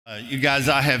You guys,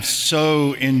 I have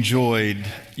so enjoyed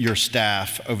your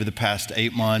staff over the past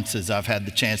 8 months as I've had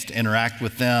the chance to interact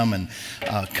with them and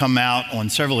come out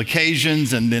on several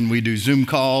occasions, and then we do Zoom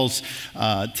calls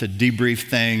to debrief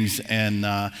things. And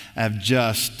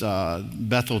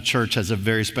Bethel Church has a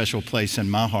very special place in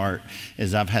my heart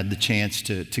as I've had the chance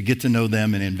to get to know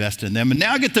them and invest in them. And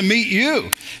now I get to meet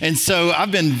you. And so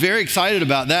I've been very excited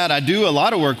about that. I do a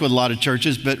lot of work with a lot of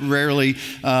churches, but rarely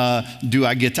do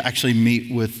I get to actually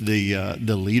meet with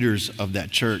the leaders of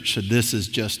that church. So this is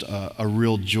just a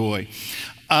real joy.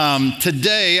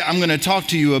 Today, I'm going to talk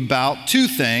to you about two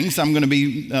things. I'm going to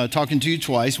be talking to you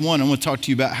twice. One, I'm going to talk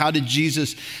to you about how does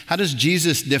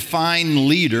Jesus define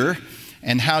leader,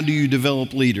 and how do you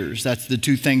develop leaders? That's the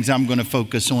two things I'm going to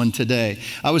focus on today.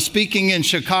 I was speaking in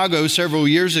Chicago several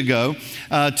years ago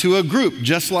to a group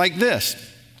just like this.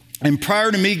 And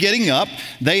prior to me getting up,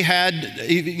 they had,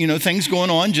 things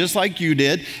going on just like you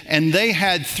did. And they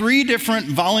had 3 different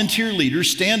volunteer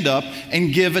leaders stand up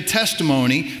and give a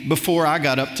testimony before I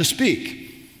got up to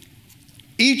speak.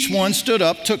 Each one stood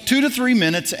up, took 2 to 3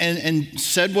 minutes and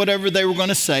said whatever they were going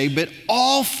to say. But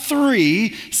all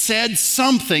 3 said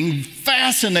something,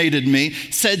 fascinated me,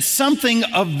 said something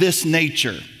of this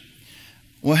nature.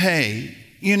 Well, hey,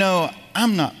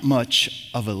 I'm not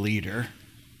much of a leader.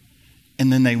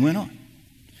 And then they went on.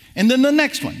 And then the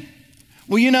next one.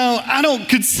 Well, I don't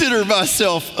consider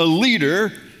myself a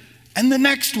leader. And the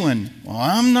next one. Well,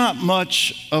 I'm not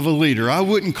much of a leader. I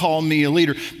wouldn't call me a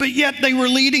leader. But yet they were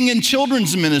leading in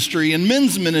children's ministry and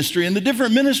men's ministry and the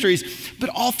different ministries. But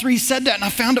all 3 said that. And I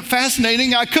found it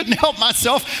fascinating. I couldn't help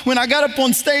myself. When I got up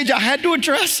on stage, I had to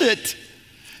address it.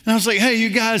 And I was like, hey,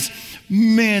 you guys,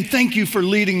 man, thank you for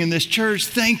leading in this church.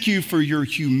 Thank you for your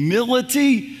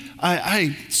humility.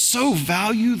 I so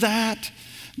value that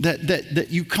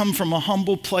you come from a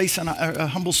humble place and a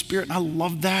humble spirit, and I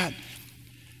love that.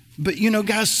 But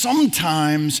guys,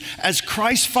 sometimes as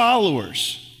Christ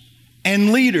followers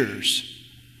and leaders,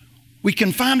 we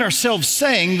can find ourselves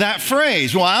saying that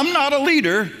phrase, well, I'm not a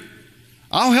leader.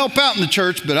 I'll help out in the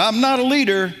church, but I'm not a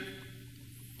leader.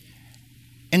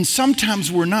 And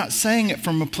sometimes we're not saying it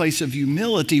from a place of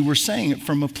humility, we're saying it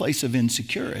from a place of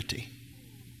insecurity.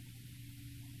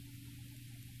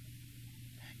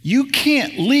 You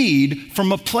can't lead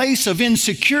from a place of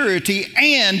insecurity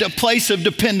and a place of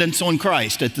dependence on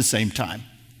Christ at the same time.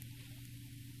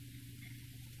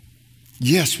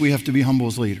 Yes, we have to be humble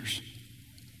as leaders.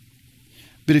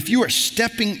 But if you are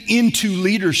stepping into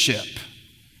leadership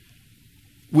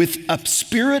with a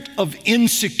spirit of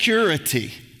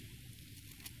insecurity,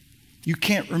 you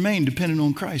can't remain dependent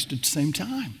on Christ at the same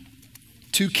time.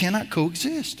 2 cannot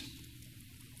coexist.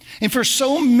 And for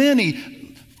so many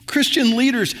Christian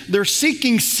leaders, they're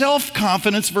seeking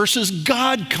self-confidence versus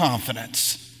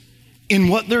God-confidence in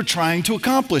what they're trying to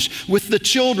accomplish with the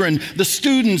children, the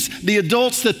students, the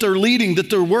adults that they're leading, that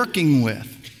they're working with.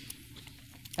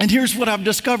 And here's what I've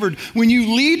discovered. When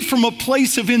you lead from a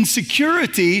place of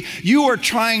insecurity, you are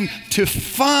trying to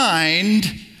find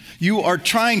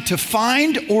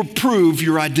or prove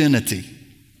your identity.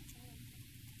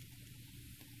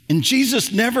 And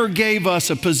Jesus never gave us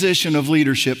a position of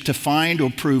leadership to find or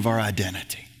prove our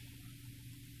identity.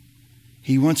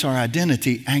 He wants our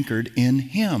identity anchored in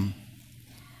Him.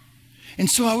 And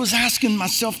so I was asking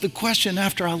myself the question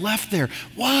after I left there,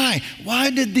 why? Why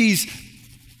did these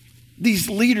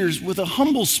leaders with a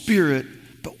humble spirit,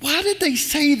 but why did they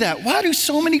say that? Why do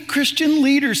so many Christian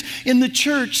leaders in the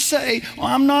church say, well,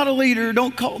 I'm not a leader,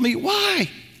 don't call me? Why?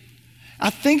 I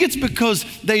think it's because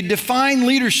they define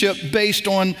leadership based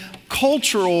on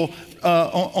cultural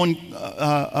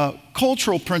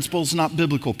principles, not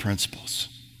biblical principles.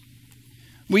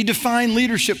 We define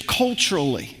leadership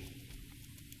culturally,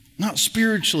 not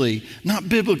spiritually, not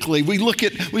biblically. We look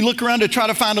around to try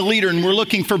to find a leader, and we're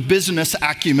looking for business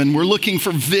acumen. We're looking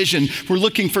for vision. We're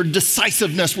looking for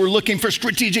decisiveness. We're looking for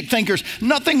strategic thinkers.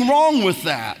 Nothing wrong with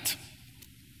that.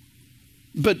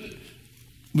 But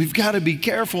we've got to be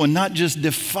careful and not just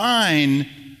define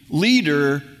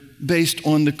leader based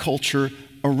on the culture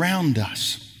around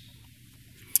us.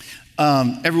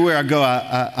 Everywhere I go,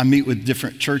 I meet with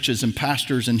different churches and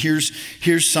pastors, and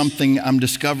here's something I'm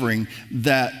discovering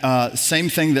that same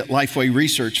thing that Lifeway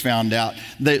Research found out.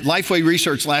 That Lifeway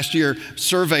Research last year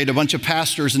surveyed a bunch of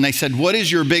pastors, and they said, what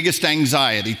is your biggest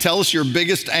anxiety? Tell us your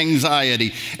biggest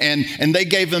anxiety. And they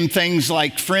gave them things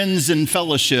like friends and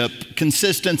fellowship,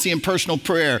 consistency and personal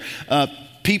prayer,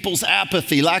 people's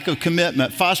apathy, lack of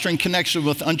commitment, fostering connection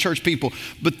with unchurched people.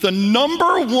 But the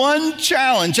number one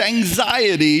challenge,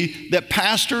 anxiety, that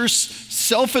pastors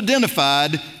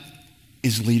self-identified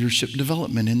is leadership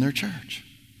development in their church.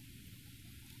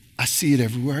 I see it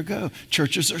everywhere I go.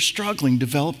 Churches are struggling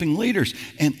developing leaders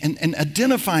and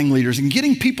identifying leaders and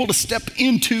getting people to step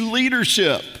into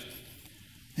leadership.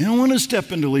 They don't want to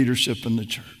step into leadership in the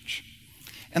church.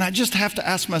 And I just have to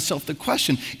ask myself the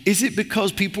question, is it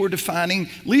because people are defining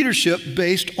leadership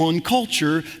based on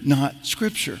culture, not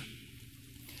Scripture?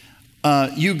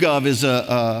 YouGov is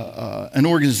an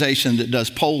organization that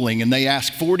does polling, and they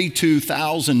ask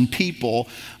 42,000 people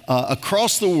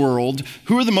across the world,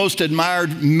 who are the most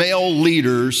admired male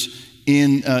leaders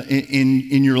in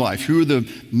your life? Who are the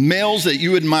males that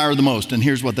you admire the most? And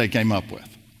here's what they came up with.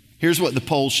 Here's what the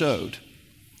poll showed.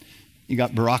 You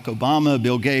got Barack Obama,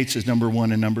 Bill Gates is number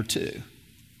 1 and number 2.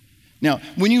 Now,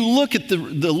 when you look at the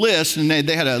list, and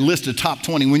they had a list of top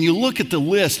 20, when you look at the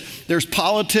list, there's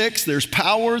politics, there's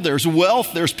power, there's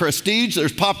wealth, there's prestige,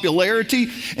 there's popularity,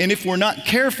 and if we're not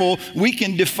careful, we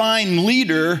can define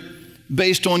leader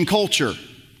based on culture,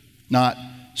 not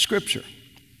Scripture.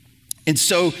 And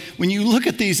so when you look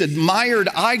at these admired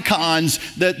icons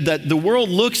that the world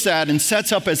looks at and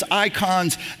sets up as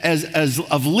icons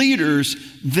of leaders,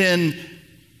 then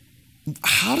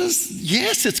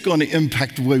yes, it's going to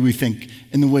impact the way we think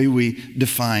and the way we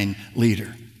define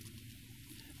leader.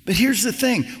 But here's the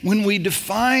thing, when we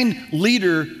define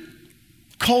leader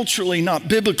culturally, not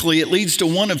biblically, it leads to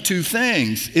one of two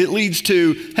things. It leads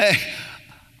to, hey,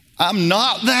 I'm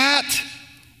not that,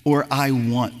 or I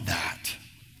want that.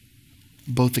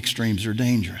 Both extremes are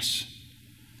dangerous.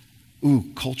 Ooh,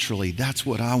 culturally, that's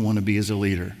what I want to be as a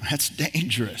leader. That's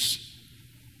dangerous.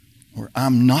 Or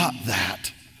I'm not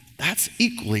that. That's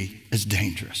equally as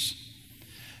dangerous.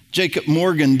 Jacob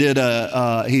Morgan did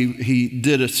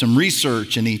some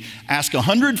research, and he asked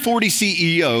 140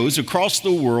 CEOs across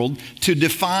the world to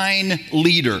define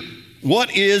leader.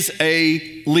 What is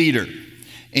a leader?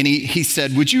 And he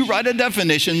said, would you write a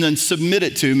definition and submit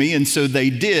it to me? And so they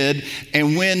did.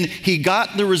 And when he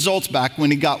got the results back,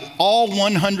 when he got all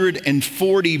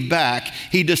 140 back,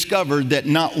 he discovered that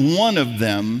not one of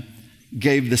them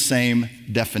gave the same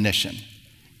definition.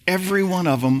 Every one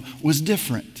of them was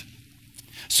different.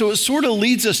 So it sort of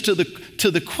leads us to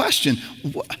the question,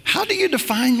 how do you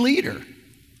define leader?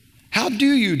 How do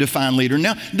you define leader?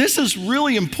 Now, this is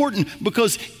really important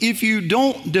because if you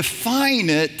don't define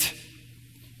it,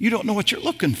 you don't know what you're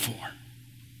looking for.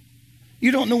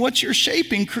 You don't know what you're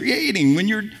shaping, creating when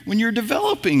you're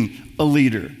developing a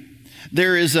leader.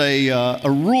 There is a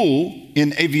rule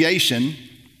in aviation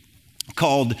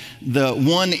called the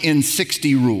 1 in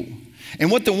 60 rule.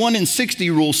 And what the 1 in 60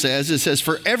 rule says, it says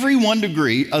for every 1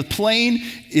 degree, a plane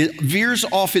veers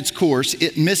off its course,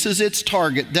 it misses its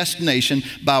target destination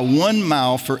by 1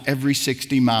 mile for every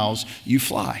 60 miles you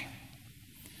fly.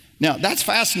 Now, that's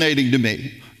fascinating to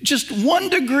me. Just 1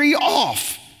 degree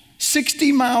off,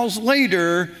 60 miles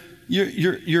later,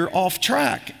 you're off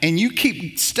track. And you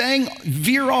keep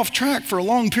veer off track for a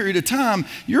long period of time,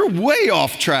 you're way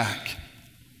off track.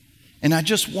 And I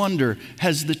just wonder,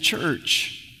 has the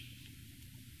church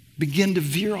begin to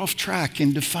veer off track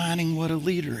in defining what a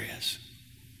leader is?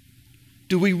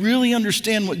 Do we really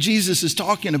understand what Jesus is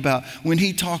talking about when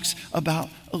he talks about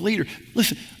a leader?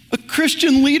 Listen, a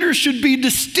Christian leader should be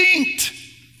distinct.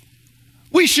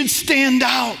 We should stand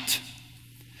out.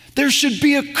 There should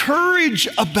be a courage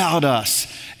about us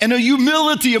and a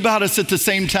humility about us at the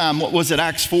same time. What was it,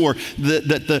 Acts 4,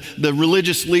 that the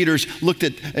religious leaders looked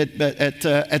at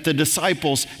the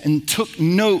disciples and took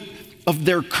note of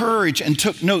their courage and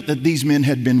took note that these men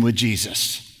had been with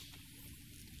Jesus.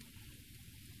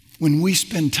 When we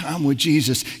spend time with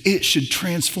Jesus, it should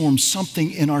transform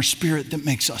something in our spirit that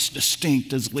makes us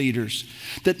distinct as leaders,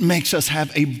 that makes us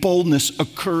have a boldness, a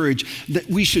courage, that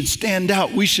we should stand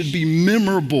out, we should be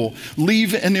memorable,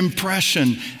 leave an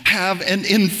impression, have an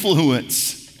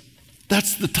influence.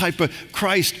 That's the type of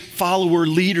Christ follower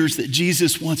leaders that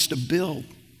Jesus wants to build.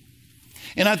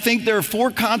 And I think there are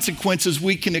 4 consequences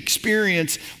we can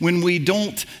experience when we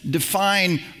don't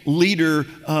define leader,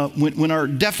 when our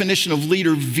definition of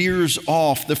leader veers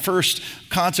off. The first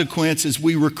consequence is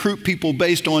we recruit people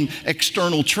based on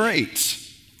external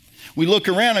traits. We look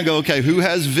around and go, okay, who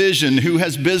has vision? Who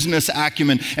has business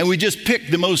acumen? And we just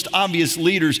pick the most obvious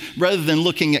leaders rather than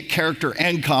looking at character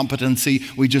and competency.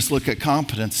 We just look at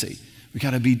competency. We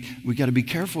got to be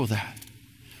careful of that.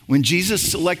 When Jesus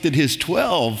selected his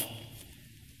 12,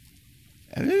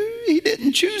 he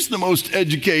didn't choose the most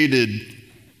educated,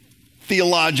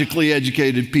 theologically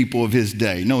educated people of his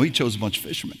day. No, he chose a bunch of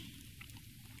fishermen.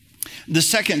 The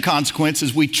second consequence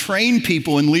is we train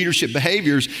people in leadership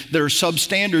behaviors that are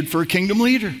substandard for a kingdom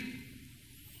leader.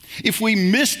 If we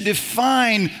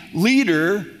misdefine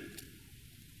leader,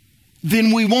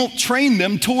 then we won't train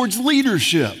them towards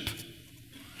leadership.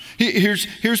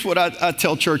 Here's what I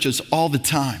tell churches all the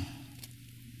time.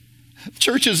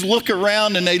 Churches look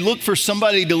around and they look for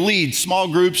somebody to lead small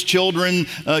groups, children,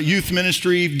 youth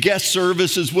ministry, guest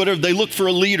services, whatever. They look for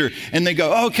a leader and they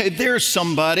go, okay, there's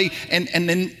somebody. And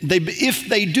then if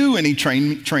they do any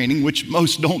training, which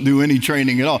most don't do any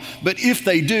training at all, but if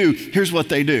they do, here's what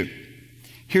they do.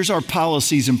 Here's our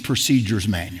policies and procedures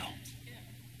manual.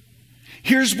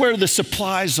 Here's where the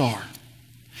supplies are.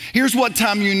 Here's what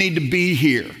time you need to be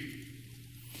here.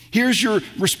 Here's your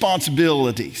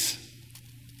responsibilities.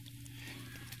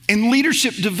 And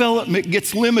leadership development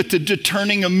gets limited to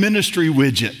turning a ministry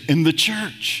widget in the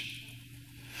church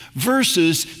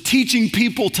versus teaching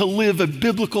people to live a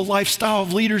biblical lifestyle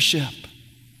of leadership.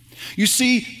 You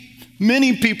see,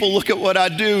 many people look at what I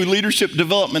do, leadership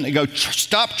development, and go,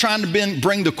 stop trying to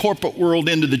bring the corporate world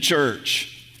into the church.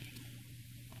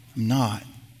 I'm not.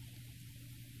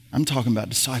 I'm talking about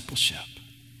discipleship.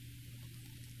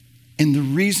 And the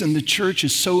reason the church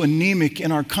is so anemic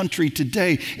in our country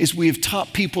today is we have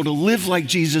taught people to live like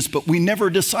Jesus, but we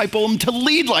never disciple them to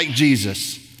lead like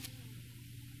Jesus.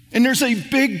 And there's a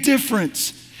big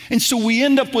difference. And so we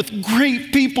end up with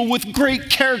great people with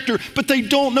great character, but they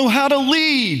don't know how to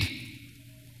lead.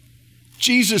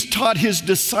 Jesus taught his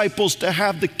disciples to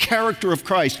have the character of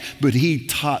Christ, but he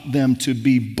taught them to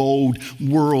be bold,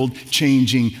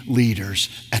 world-changing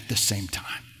leaders at the same time.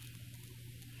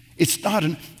 It's not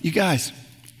you guys,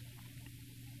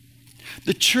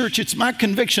 the church, it's my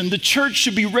conviction, the church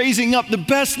should be raising up the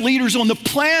best leaders on the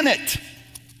planet.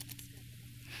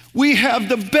 We have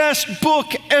the best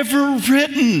book ever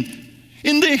written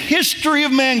in the history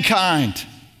of mankind.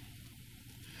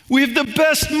 We have the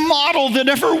best model that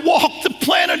ever walked the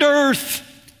planet Earth.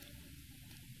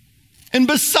 And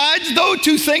besides those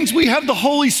two things, we have the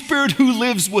Holy Spirit who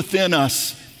lives within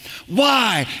us.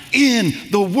 Why in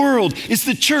the world is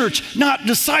the church not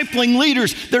discipling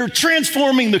leaders that are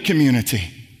transforming the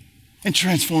community and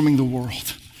transforming the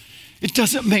world? It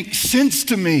doesn't make sense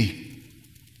to me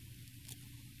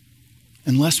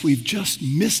unless we've just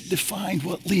misdefined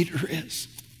what leader is.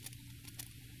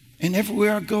 And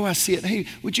everywhere I go, I see it. Hey,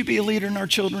 would you be a leader in our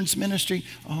children's ministry?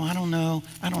 Oh, I don't know.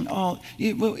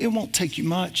 It won't take you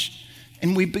much.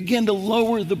 And we begin to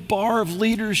lower the bar of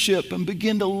leadership and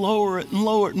begin to lower it and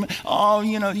lower it. Oh,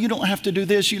 you don't have to do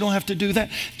this. You don't have to do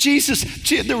that.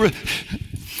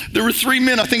 There were three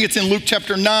men, I think it's in Luke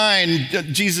chapter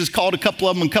 9. Jesus called a couple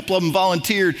of them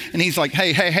volunteered. And he's like,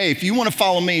 hey, if you want to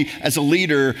follow me as a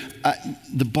leader,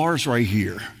 the bar's right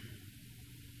here.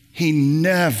 He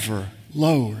never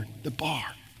lowered the bar.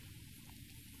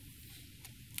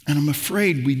 And I'm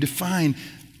afraid we define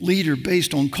leader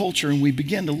based on culture and we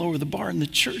begin to lower the bar, and the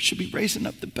church should be raising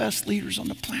up the best leaders on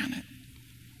the planet.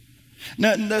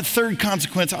 Now, the third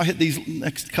consequence, I'll hit these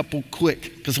next couple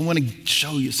quick because I want to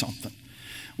show you something.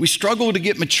 We struggle to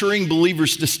get maturing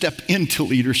believers to step into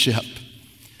leadership.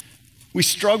 We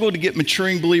struggle to get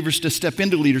maturing believers to step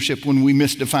into leadership when we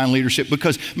misdefine leadership,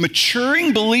 because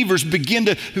maturing believers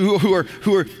who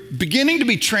are beginning to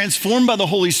be transformed by the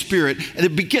Holy Spirit,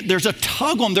 and there's a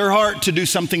tug on their heart to do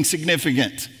something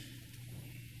significant.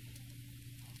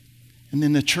 And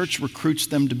then the church recruits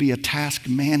them to be a task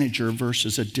manager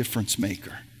versus a difference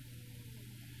maker.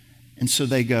 And so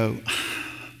they go,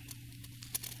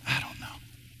 I don't know.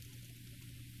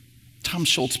 Tom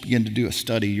Schultz began to do a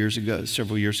study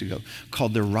several years ago,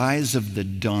 called The Rise of the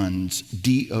Dones,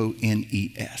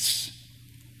 D-O-N-E-S.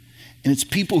 And it's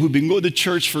people who've been going to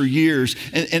church for years,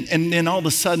 and then all of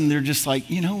a sudden they're just like,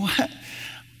 you know what?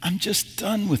 I'm just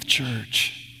done with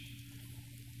church.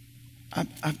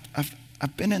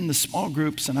 I've been in the small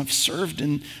groups, and I've served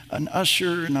in an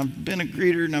usher, and I've been a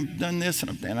greeter, and I've done this, and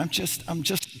I'm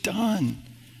just done.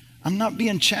 I'm not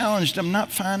being challenged. I'm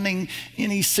not finding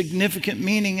any significant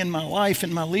meaning in my life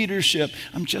and my leadership.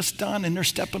 I'm just done, and they're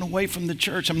stepping away from the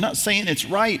church. I'm not saying it's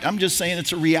right. I'm just saying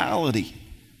it's a reality.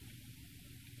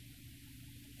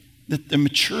 That the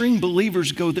maturing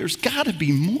believers go, there's got to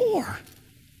be more.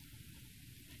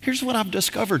 Here's what I've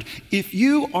discovered. If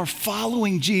you are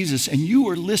following Jesus and you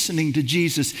are listening to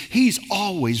Jesus, he's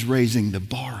always raising the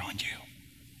bar on you.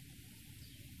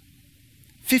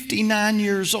 59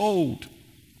 years old.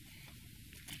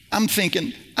 I'm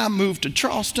thinking, I moved to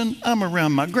Charleston. I'm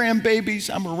around my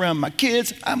grandbabies. I'm around my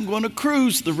kids. I'm going to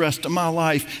cruise the rest of my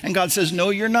life. And God says,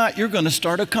 no, you're not. You're going to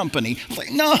start a company. I'm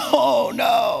like,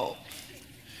 no.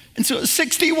 And so at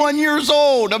 61 years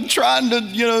old, I'm trying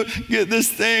to, get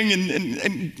this thing.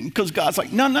 And because God's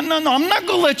like, no, I'm not going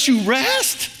to let you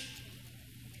rest.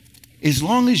 As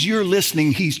long as you're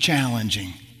listening, he's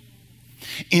challenging.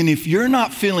 And if you're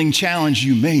not feeling challenged,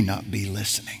 you may not be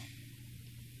listening.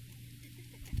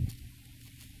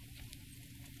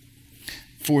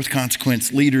 Fourth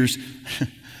consequence, leaders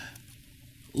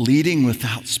leading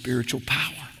without spiritual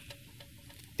power.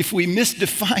 If we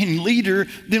misdefine leader,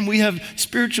 then we have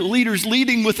spiritual leaders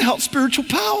leading without spiritual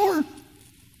power.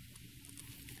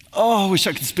 Oh, I wish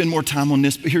I could spend more time on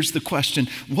this, but here's the question.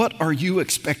 What are you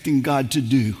expecting God to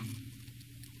do?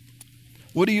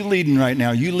 What are you leading right now?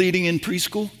 Are you leading in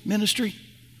preschool ministry?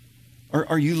 Or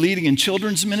are you leading in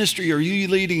children's ministry? Are you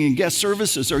leading in guest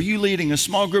services? Are you leading a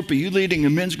small group? Are you leading a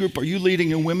men's group? Are you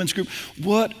leading a women's group?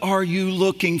 What are you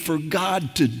looking for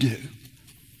God to do?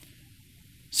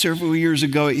 Several years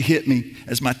ago, it hit me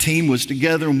as my team was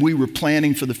together and we were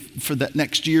planning for that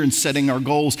next year and setting our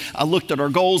goals. I looked at our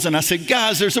goals and I said,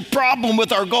 guys, there's a problem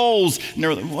with our goals. And they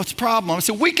were like, what's the problem? I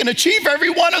said, we can achieve every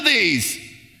one of these.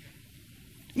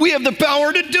 We have the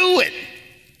power to do it.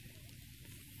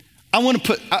 I want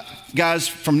to guys,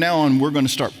 from now on, we're going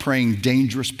to start praying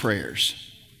dangerous prayers.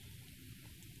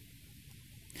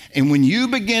 And when you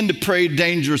begin to pray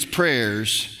dangerous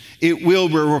prayers, it will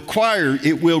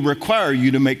require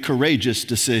you to make courageous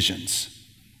decisions.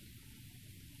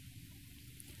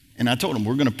 And I told them,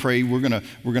 we're going to pray, we're going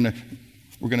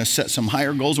to set some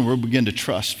higher goals, and we'll begin to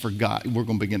trust for God. We're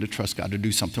going to begin to trust God to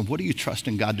do something. What are you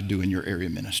trusting God to do in your area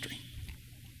ministry?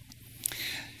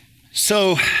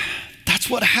 So that's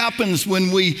what happens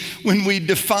when we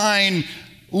define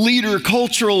leader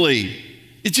culturally.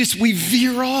 It's just we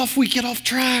veer off, we get off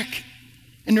track.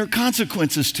 And there are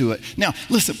consequences to it. Now,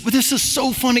 listen, this is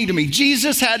so funny to me.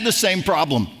 Jesus had the same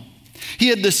problem. He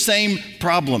had the same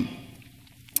problem.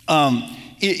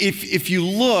 If you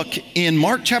look in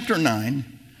Mark chapter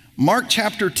 9, Mark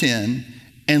chapter 10,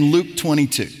 and Luke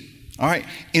 22, all right,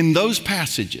 in those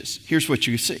passages, here's what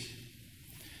you see.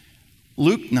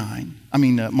 Mark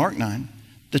 9,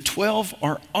 the 12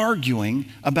 are arguing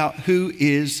about who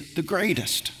is the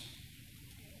greatest.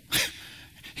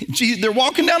 They're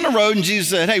walking down the road and Jesus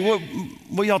said, hey, what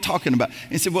are y'all talking about?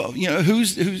 And he said, well,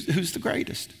 who's the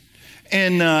greatest?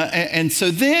 And so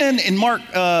then in Mark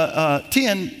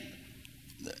 10,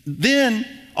 then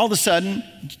all of a sudden,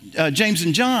 James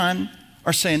and John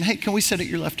are saying, hey, can we sit at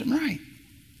your left and right?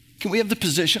 Can we have the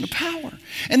position of power?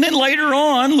 And then later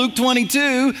on, Luke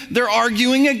 22, they're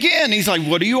arguing again. He's like,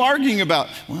 what are you arguing about?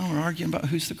 Well, we're arguing about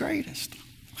who's the greatest.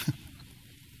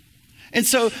 And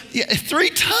so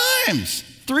three times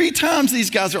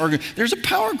these guys are arguing. There's a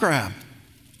power grab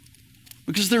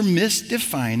because they're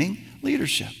misdefining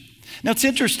leadership. Now, it's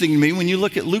interesting to me when you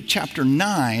look at Luke chapter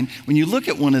 9, when you look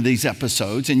at one of these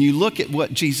episodes and you look at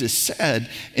what Jesus said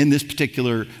in this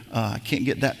particular, I can't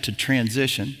get that to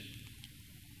transition.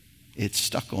 It's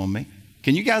stuck on me.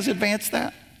 Can you guys advance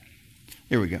that?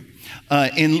 Here we go.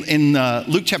 In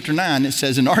Luke chapter 9, it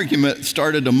says, an argument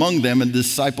started among them and the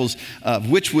disciples of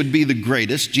which would be the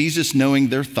greatest. Jesus, knowing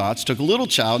their thoughts, took a little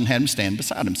child and had him stand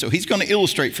beside him. So he's going to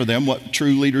illustrate for them what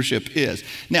true leadership is.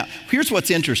 Now, here's what's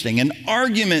interesting. An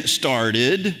argument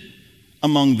started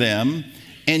among them,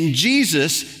 and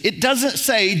Jesus, it doesn't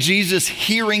say Jesus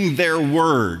hearing their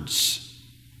words.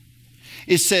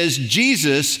 It says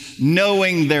Jesus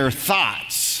knowing their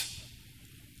thoughts.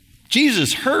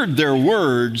 Jesus heard their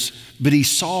words, but he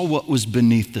saw what was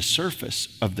beneath the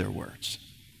surface of their words.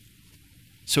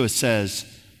 So it says,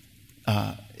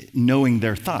 knowing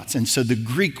their thoughts. And so the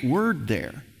Greek word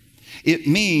there, it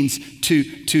means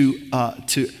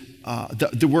the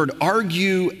word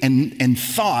argue and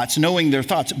thoughts, knowing their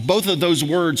thoughts, both of those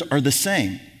words are the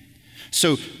same.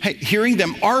 So hey, hearing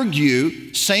them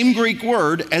argue, same Greek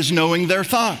word as knowing their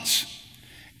thoughts.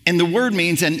 And the word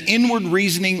means an inward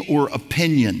reasoning or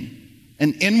opinion.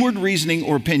 An inward reasoning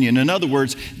or opinion. In other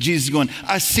words, Jesus is going,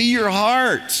 I see your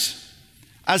hearts.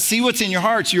 I see what's in your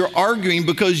hearts. You're arguing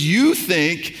because you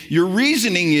think your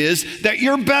reasoning is that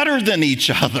you're better than each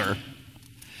other.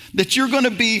 That you're going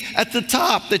to be at the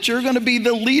top. That you're going to be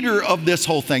the leader of this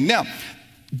whole thing. Now,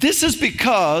 this is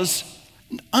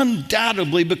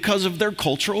undoubtedly because of their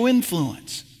cultural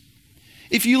influence.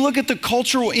 If you look at the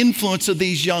cultural influence of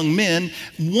these young men,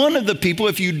 one of the people,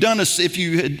 if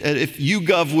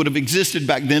YouGov would have existed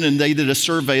back then and they did a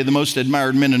survey of the most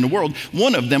admired men in the world,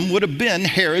 one of them would have been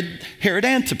Herod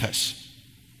Antipas.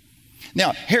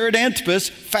 Now, Herod Antipas,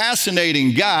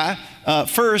 fascinating guy.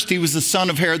 First, he was the son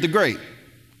of Herod the Great.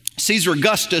 Caesar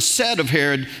Augustus said of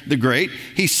Herod the Great,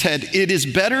 he said, it is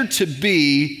better to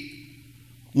be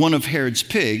one of Herod's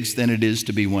pigs than it is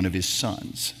to be one of his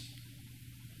sons.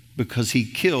 Because he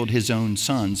killed his own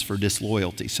sons for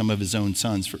disloyalty, some of his own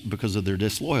sons because of their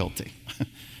disloyalty.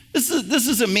 This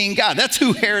is a mean guy. That's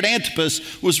who Herod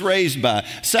Antipas was raised by.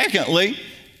 Secondly,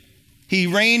 He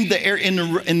reigned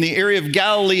in the area of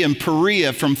Galilee and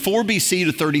Perea from 4 BC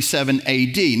to 37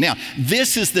 AD. Now,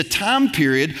 this is the time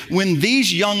period when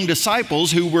these young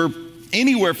disciples who were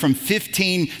anywhere from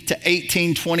 15 to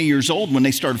 18, 20 years old when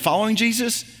they started following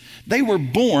Jesus, they were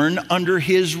born under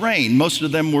his reign. Most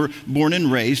of them were born and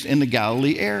raised in the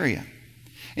Galilee area.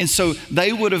 And so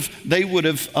they would have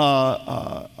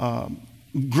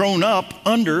grown up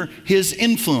under his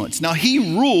influence. Now,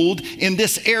 he ruled in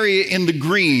this area in the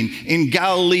green, in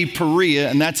Galilee, Perea,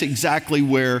 and that's exactly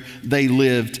where they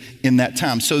lived in that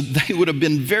time. So they would have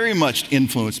been very much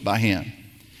influenced by him.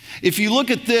 If you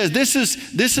look at this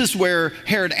is where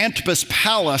Herod Antipas'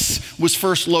 palace was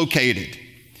first located.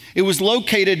 It was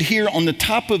located here on the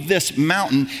top of this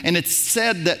mountain, and it's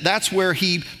said that that's where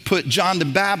he put John the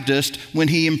Baptist when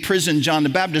he imprisoned John the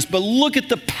Baptist. But look at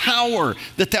the power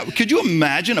that could you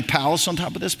imagine a palace on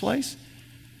top of this place?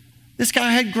 This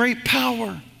guy had great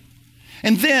power.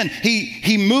 And then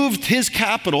he moved his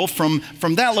capital from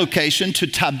that location to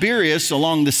Tiberias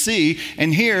along the sea.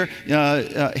 And here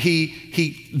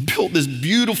he built this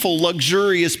beautiful,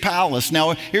 luxurious palace.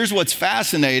 Now, here's what's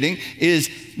fascinating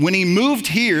is when he moved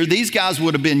here, these guys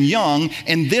would have been young.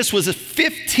 And this was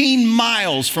 15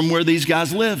 miles from where these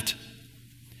guys lived.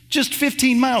 Just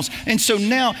 15 miles. And so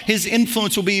now his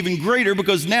influence will be even greater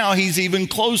because now he's even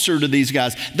closer to these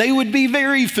guys. They would be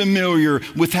very familiar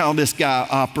with how this guy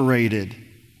operated.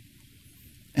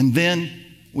 And then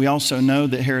we also know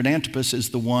that Herod Antipas is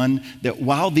the one that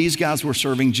while these guys were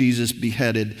serving Jesus,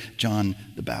 beheaded John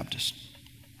the Baptist.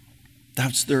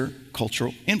 That's their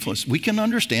cultural influence. We can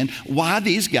understand why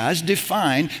these guys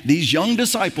these young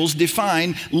disciples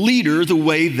define leader the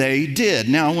way they did.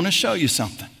 Now I want to show you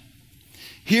something.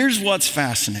 Here's what's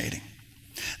fascinating.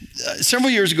 Several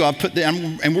years ago,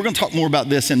 and we're going to talk more about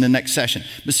this in the next session,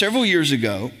 but several years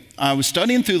ago, I was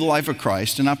studying through the life of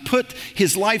Christ, and I put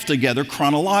his life together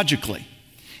chronologically.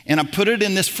 And I put it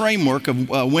in this framework of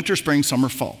winter, spring, summer,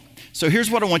 fall. So here's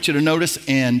what I want you to notice,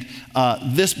 and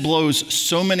this blows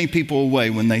so many people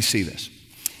away when they see this.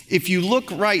 If you look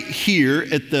right here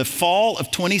at the fall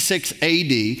of 26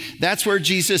 AD, that's where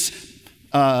Jesus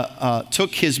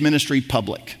took his ministry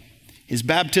public. His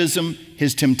baptism,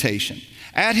 his temptation.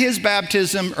 At his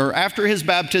baptism, or after his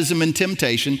baptism and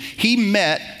temptation, he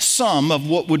met some of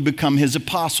what would become his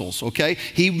apostles, okay?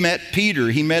 He met Peter,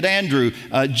 he met Andrew,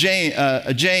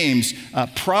 James,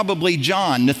 probably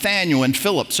John, Nathaniel, and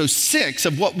Philip. So 6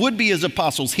 of what would be his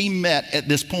apostles he met at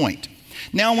this point.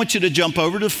 Now I want you to jump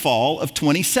over to the fall of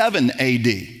 27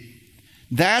 AD.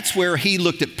 That's where he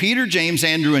looked at Peter, James,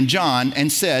 Andrew, and John and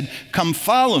said, "Come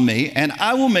follow me, and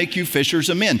I will make you fishers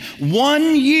of men."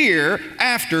 1 year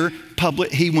after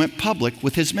he went public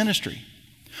with his ministry.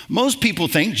 Most people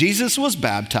think Jesus was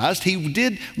baptized. He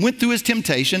went through his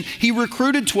temptation. He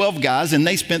recruited 12 guys, and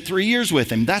they spent 3 years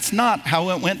with him. That's not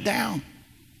how it went down.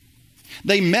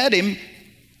 They met him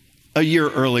a year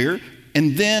earlier,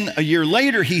 and then a year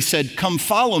later he said, "Come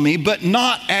follow me," but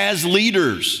not as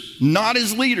leaders, not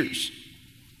as leaders,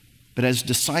 but as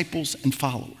disciples and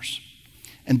followers.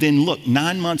 And then look,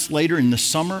 9 months later in the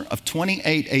summer of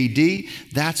 28 AD,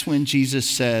 that's when Jesus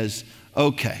says,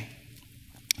 "Okay,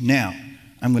 now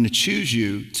I'm going to choose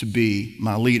you to be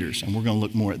my leaders." And we're going to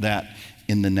look more at that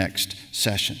in the next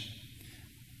session.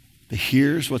 But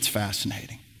here's what's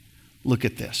fascinating. Look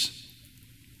at this.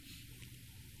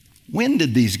 When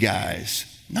did these guys,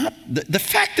 not the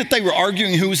fact that they were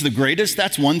arguing who was the greatest,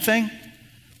 that's one thing.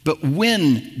 But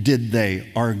when did they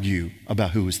argue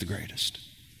about who was the greatest?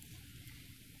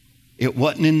 It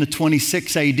wasn't in the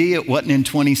 26 AD, it wasn't in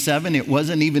 27, it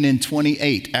wasn't even in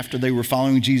 28 after they were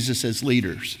following Jesus as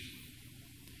leaders.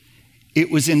 It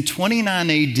was in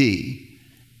 29 AD.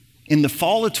 In the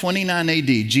fall of 29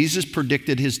 AD, Jesus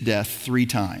predicted his death 3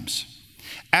 times.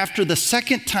 After the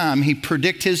second time he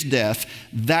predicted his death,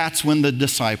 that's when the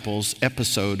disciples'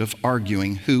 episode of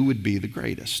arguing who would be the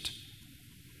greatest.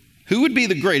 Who would be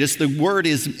the greatest? The word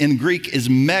in Greek is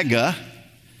mega,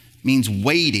 means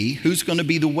weighty. Who's going to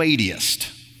be the weightiest?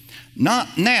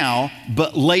 Not now,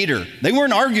 but later. They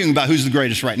weren't arguing about who's the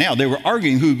greatest right now. They were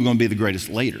arguing who's going to be the greatest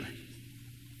later.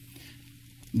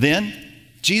 Then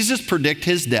Jesus predicted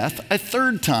his death a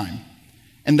 3rd time.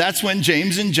 And that's when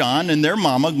James and John and their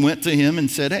mama went to him and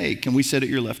said, "Hey, can we sit at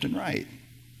your left and right?"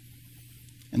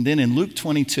 And then in Luke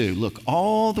 22, look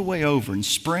all the way over in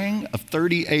spring of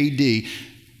 30 AD,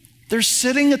 they're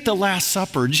sitting at the Last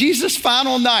Supper, Jesus'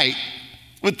 final night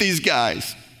with these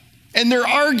guys. And they're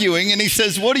arguing, and he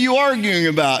says, "What are you arguing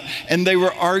about?" And they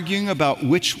were arguing about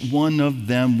which one of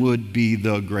them would be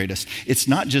the greatest. It's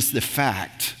not just the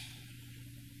fact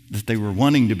that they were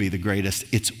wanting to be the greatest,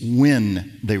 it's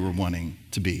when they were wanting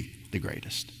to be the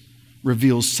greatest.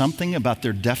 reveals something about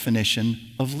their definition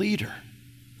of leader,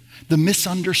 the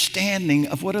misunderstanding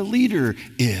of what a leader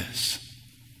is.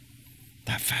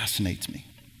 That fascinates me.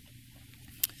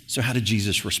 So how did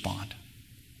Jesus respond?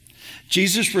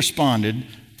 Jesus responded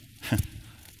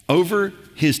over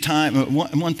his time.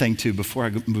 One thing too, before I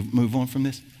move on from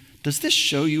this, does this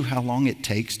show you how long it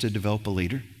takes to develop a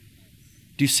leader?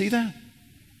 Do you see that?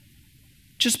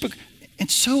 And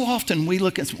so often we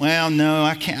look at, well, no,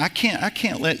 I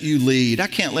can't let you lead. I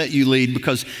can't let you lead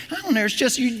because, I don't know, it's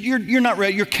just, you're not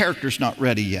ready. Your character's not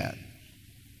ready yet.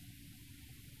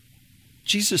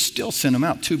 Jesus still sent them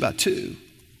out 2 by 2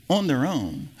 on their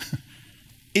own,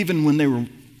 even when they were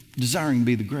desiring to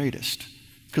be the greatest,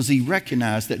 because he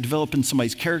recognized that developing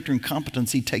somebody's character and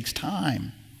competency takes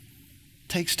time.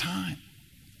 Takes time.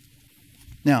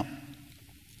 Now,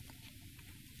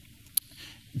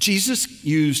 Jesus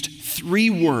used 3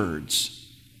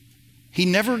 words. He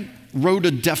never wrote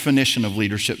a definition of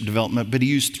leadership development, but he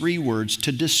used 3 words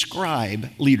to describe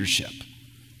leadership.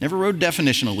 Never wrote a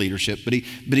definition of leadership, but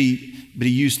he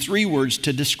used 3 words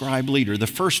to describe leader. The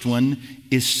first one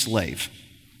is slave.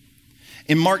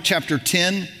 In Mark chapter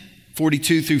 10,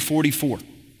 42 through 44, it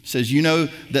says, you know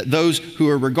that those who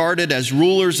are regarded as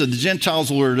rulers of the Gentiles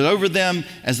lord it over them,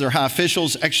 as their high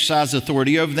officials exercise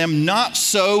authority over them. Not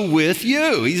so with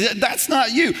you. He said, that's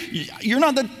not you. You're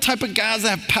not the type of guys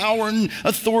that have power and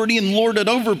authority and lord it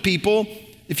over people.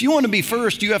 If you want to be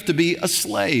first, you have to be a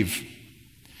slave.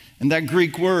 And that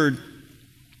Greek word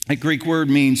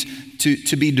means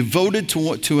to be devoted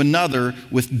to another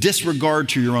with disregard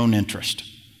to your own interest.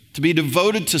 To be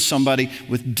devoted to somebody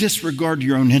with disregard to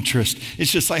your own interest.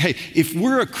 It's just like, hey, if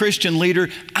we're a Christian leader,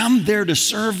 I'm there to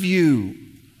serve you.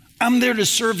 I'm there to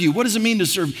serve you. What does it mean to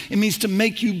serve? It means to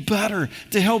make you better,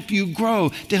 to help you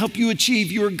grow, to help you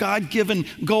achieve your God-given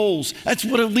goals. That's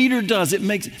what a leader does. It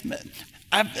makes...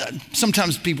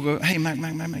 sometimes people go, hey,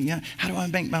 yeah, how do I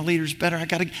make my leaders better? I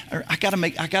gotta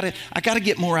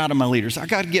get more out of my leaders. I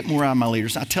gotta get more out of my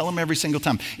leaders. I tell them every single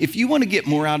time, if you want to get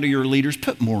more out of your leaders,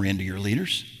 put more into your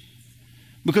leaders.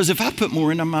 Because if I put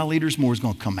more into my leaders, more is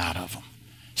going to come out of them.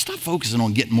 Stop focusing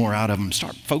on getting more out of them.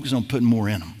 Start focusing on putting more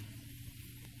in them.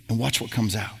 And watch what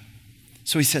comes out.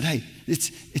 So he said, hey,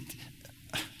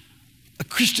 a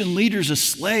Christian leader is a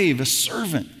slave, a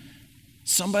servant.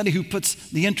 Somebody who puts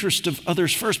the interest of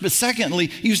others first. But secondly,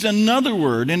 he used another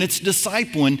word, and it's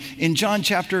disciple. In John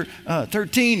chapter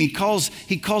 13, he calls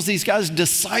these guys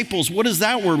disciples. What is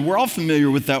that word? We're all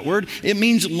familiar with that word. It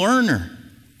means learner.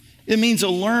 It means a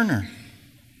learner,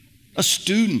 a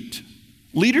student.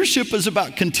 Leadership is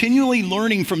about continually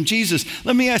learning from Jesus.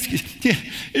 Let me ask you,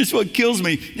 here's what kills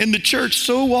me. In the church,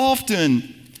 so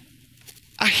often,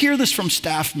 I hear this from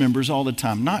staff members all the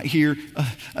time, not here,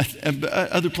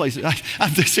 other places.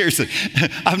 Seriously,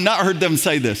 I've not heard them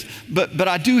say this, but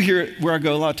I do hear it where I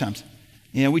go a lot of times.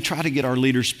 Yeah, we try to get our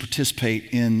leaders to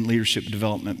participate in leadership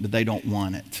development, but they don't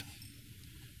want it.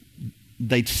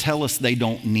 They tell us they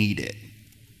don't need it.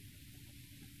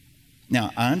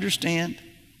 Now, I understand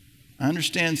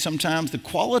sometimes the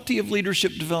quality of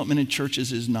leadership development in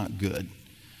churches is not good.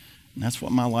 And that's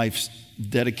what my life's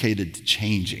dedicated to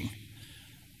changing.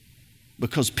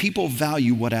 Because people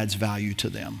value what adds value to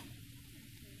them.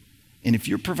 And if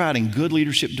you're providing good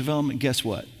leadership development, guess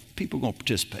what? People are going to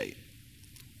participate.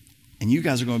 And you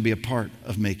guys are going to be a part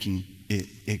of making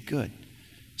it good.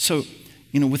 So,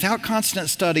 without constant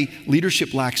study,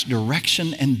 leadership lacks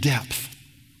direction and depth.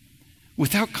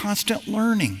 Without constant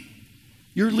learning,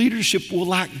 your leadership will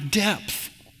lack depth.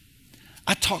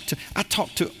 I talk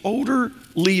to older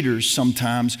leaders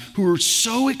sometimes who are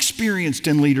so experienced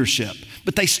in leadership,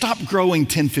 but they stopped growing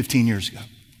 10, 15 years ago.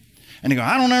 And they go,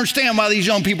 I don't understand why these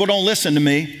young people don't listen to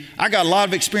me. I got a lot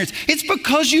of experience. It's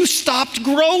because you stopped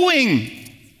growing.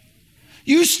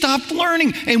 You stopped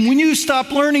learning. And when you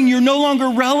stop learning, you're no longer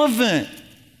relevant.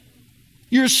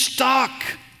 You're stuck.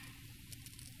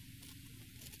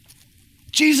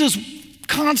 Jesus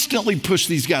constantly pushed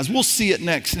these guys. We'll see it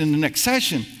next in the next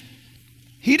session.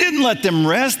 He didn't let them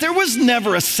rest. There was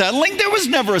never a settling. There was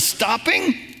never a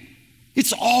stopping.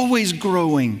 It's always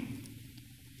growing.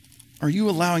 Are you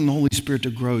allowing the Holy Spirit to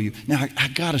grow you? Now, I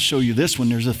got to show you this one.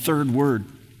 There's a third word.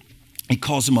 He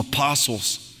calls them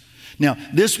apostles. Now,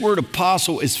 this word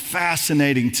apostle is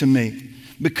fascinating to me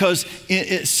because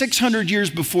 600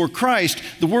 years before Christ,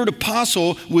 the word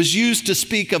apostle was used to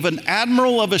speak of an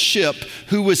admiral of a ship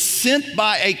who was sent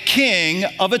by a king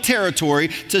of a territory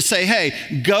to say, hey,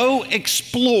 go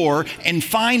explore and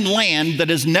find land that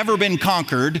has never been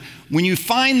conquered. When you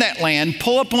find that land,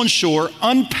 pull up on shore,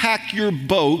 unpack your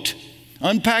boat,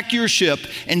 unpack your ship,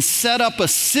 and set up a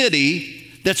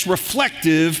city that's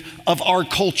reflective of our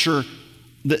culture,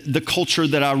 the culture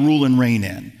that I rule and reign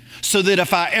in, so that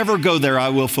if I ever go there, I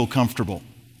will feel comfortable.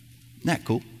 Isn't that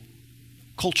cool?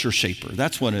 Culture shaper.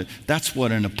 That's what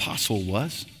an apostle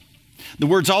was. The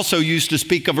word's also used to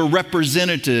speak of a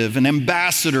representative, an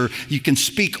ambassador. You can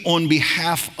speak on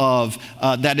behalf of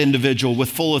that individual with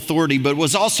full authority, but it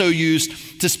was also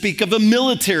used to speak of a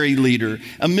military leader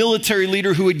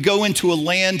who would go into a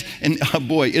land, and oh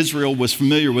boy, Israel was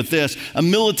familiar with this, a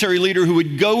military leader who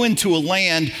would go into a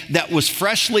land that was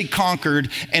freshly conquered,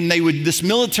 and this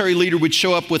military leader would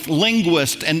show up with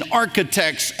linguists and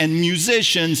architects and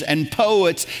musicians and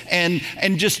poets and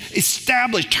just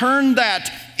turn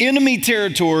that enemy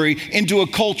territory into a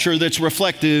culture that's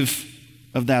reflective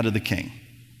of that of the king.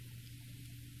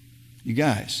 You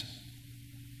guys,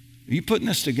 are you putting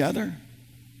this together?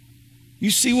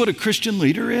 You see what a Christian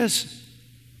leader is?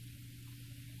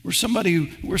 We're somebody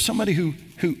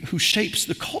who shapes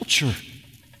the culture.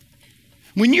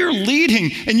 When you're leading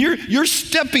and you're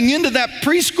stepping into that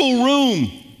preschool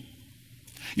room,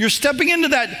 you're stepping into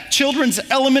that children's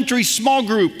elementary small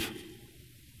group,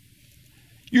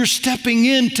 you're stepping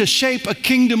in to shape a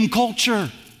kingdom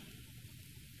culture,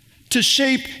 to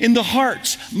shape in the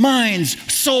hearts, minds,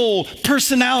 soul,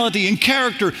 personality, and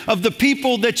character of the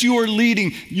people that you are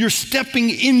leading. You're stepping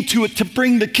into it to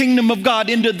bring the kingdom of God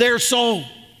into their soul.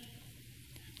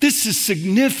 This is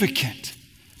significant.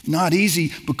 Not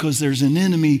easy because there's an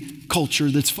enemy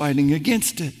culture that's fighting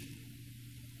against it.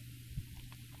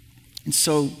 And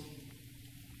so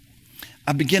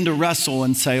I begin to wrestle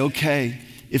and say, okay,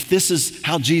 if this is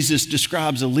how Jesus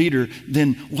describes a leader,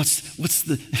 then what's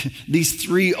these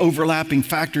three overlapping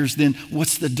factors, then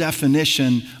what's the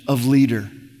definition of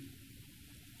leader?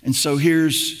 And so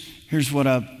here's what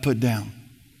I put down.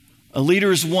 A leader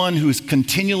is one who is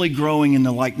continually growing in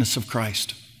the likeness of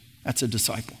Christ. That's a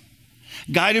disciple.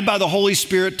 Guided by the Holy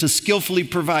Spirit to skillfully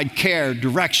provide care,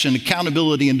 direction,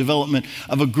 accountability, and development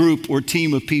of a group or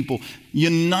team of people.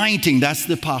 Uniting, that's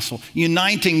the apostle,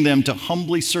 uniting them to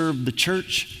humbly serve the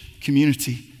church,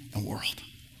 community, and world.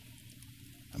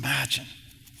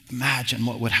 Imagine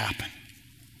what would happen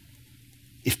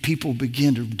if people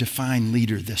begin to define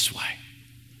leader this way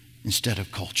instead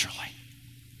of culturally.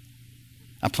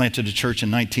 I planted a church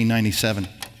in 1997.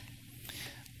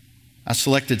 I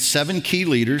selected 7 key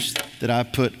leaders that I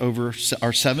put over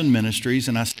our 7 ministries,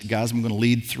 and I said, guys, I'm going to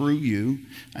lead through you.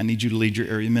 I need you to lead your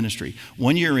area ministry.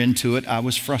 1 year into it, I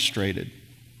was frustrated.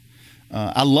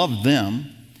 I loved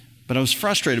them, but I was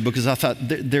frustrated because I thought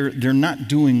they're not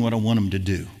doing what I want them to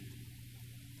do.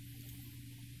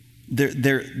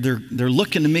 They're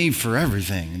looking to me for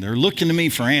everything. They're looking to me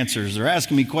for answers. They're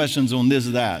asking me questions on this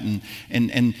or that, and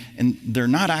they're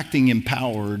not acting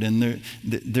empowered, and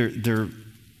they're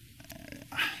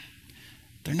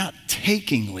not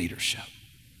taking leadership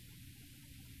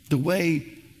the way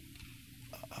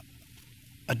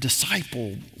a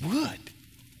disciple would.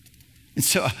 And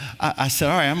so I said,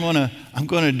 all right, I'm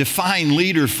going to define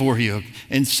leader for you.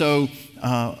 And so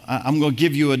I'm going to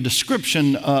give you a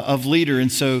description of leader.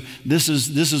 And so this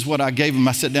is what I gave them.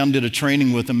 I sat down and did a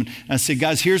training with them. And I said,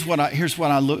 guys, here's what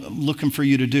I'm looking for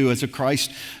you to do as a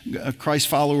Christ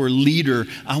follower leader.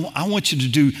 I want you to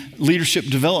do leadership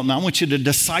development. I want you to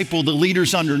disciple the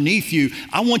leaders underneath you.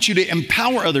 I want you to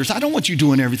empower others. I don't want you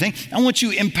doing everything. I want you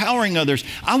empowering others.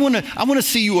 I want to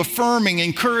see you affirming,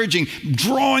 encouraging,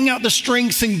 drawing out the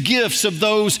strengths and gifts of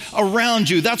those around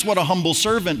you. That's what a humble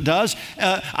servant does.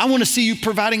 I want to see you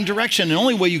providing direction. And the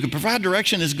only way you can provide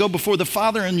direction is go before the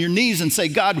Father on your knees and say,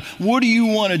 God, what do you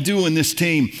want to do in this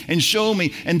team? And show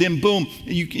me. And then boom,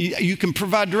 you can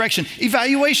provide direction.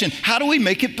 Evaluation. How do we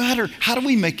make it better? How do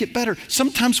we make it better?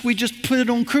 Sometimes we just put it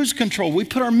on cruise control. We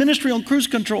put our ministry on cruise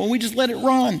control and we just let it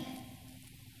run.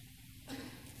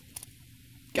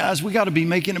 Guys, we got to be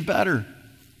making it better.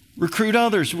 Recruit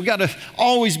others. We got to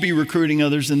always be recruiting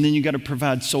others, and then you got to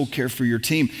provide soul care for your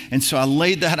team. And so I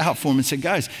laid that out for them and said,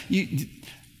 guys,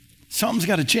 something's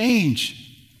got to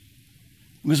change,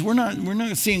 because we're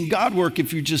not seeing God work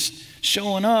if you're just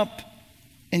showing up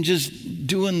and just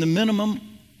doing the minimum.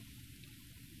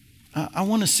 I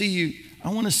want to see you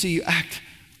act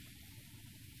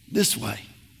this way.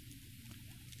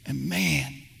 And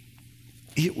man,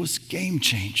 it was game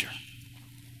changer.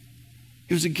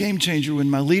 It was a game changer when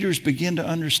my leaders began to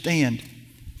understand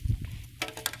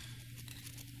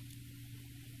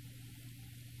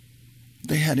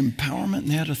they had empowerment and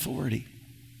they had authority.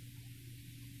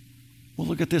 We'll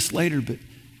look at this later, but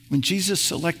when Jesus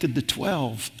selected the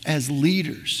 12 as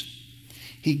leaders,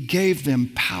 he gave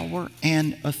them power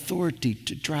and authority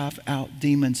to drive out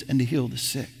demons and to heal the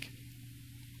sick.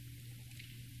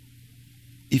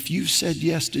 If you've said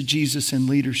yes to Jesus in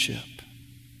leadership,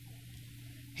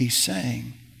 he's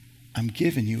saying, I'm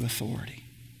giving you authority.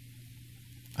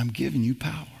 I'm giving you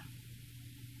power.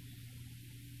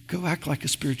 Go act like a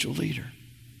spiritual leader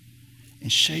and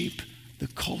shape the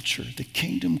culture, the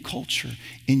kingdom culture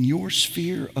in your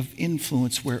sphere of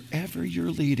influence wherever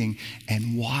you're leading,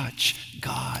 and watch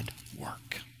God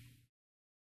work.